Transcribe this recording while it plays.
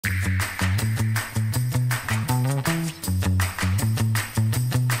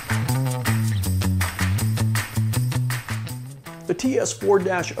The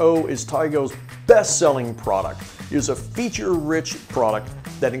TS4-O is Tigo's best-selling product. It is a feature-rich product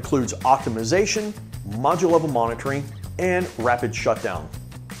that includes optimization, module-level monitoring, and rapid shutdown.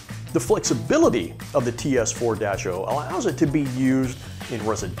 The flexibility of the TS4-O allows it to be used in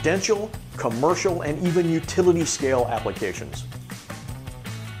residential, commercial, and even utility-scale applications.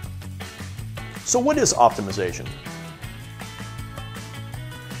 So what is optimization?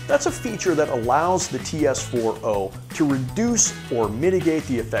 That's a feature that allows the TS4-O to reduce or mitigate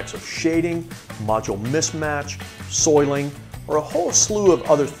the effects of shading, module mismatch, soiling, or a whole slew of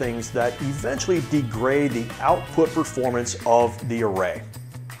other things that eventually degrade the output performance of the array.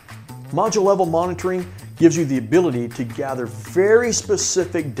 Module level monitoring gives you the ability to gather very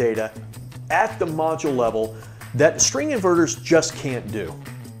specific data at the module level that string inverters just can't do.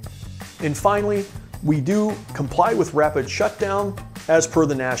 And finally, we do comply with rapid shutdown as per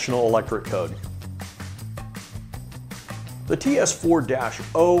the National Electric Code. The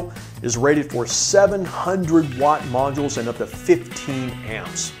TS4-O is rated for 700 watt modules and up to 15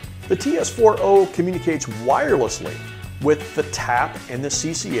 amps. The TS4-O communicates wirelessly with the TAP and the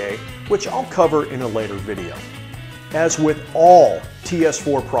CCA, which I'll cover in a later video. As with all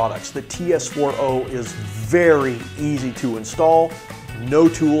TS4 products, the TS4-O is very easy to install. No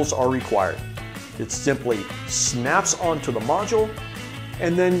tools are required. It simply snaps onto the module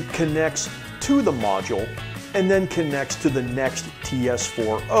and then connects to the module and then connects to the next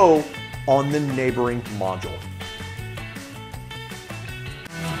TS4-O on the neighboring module.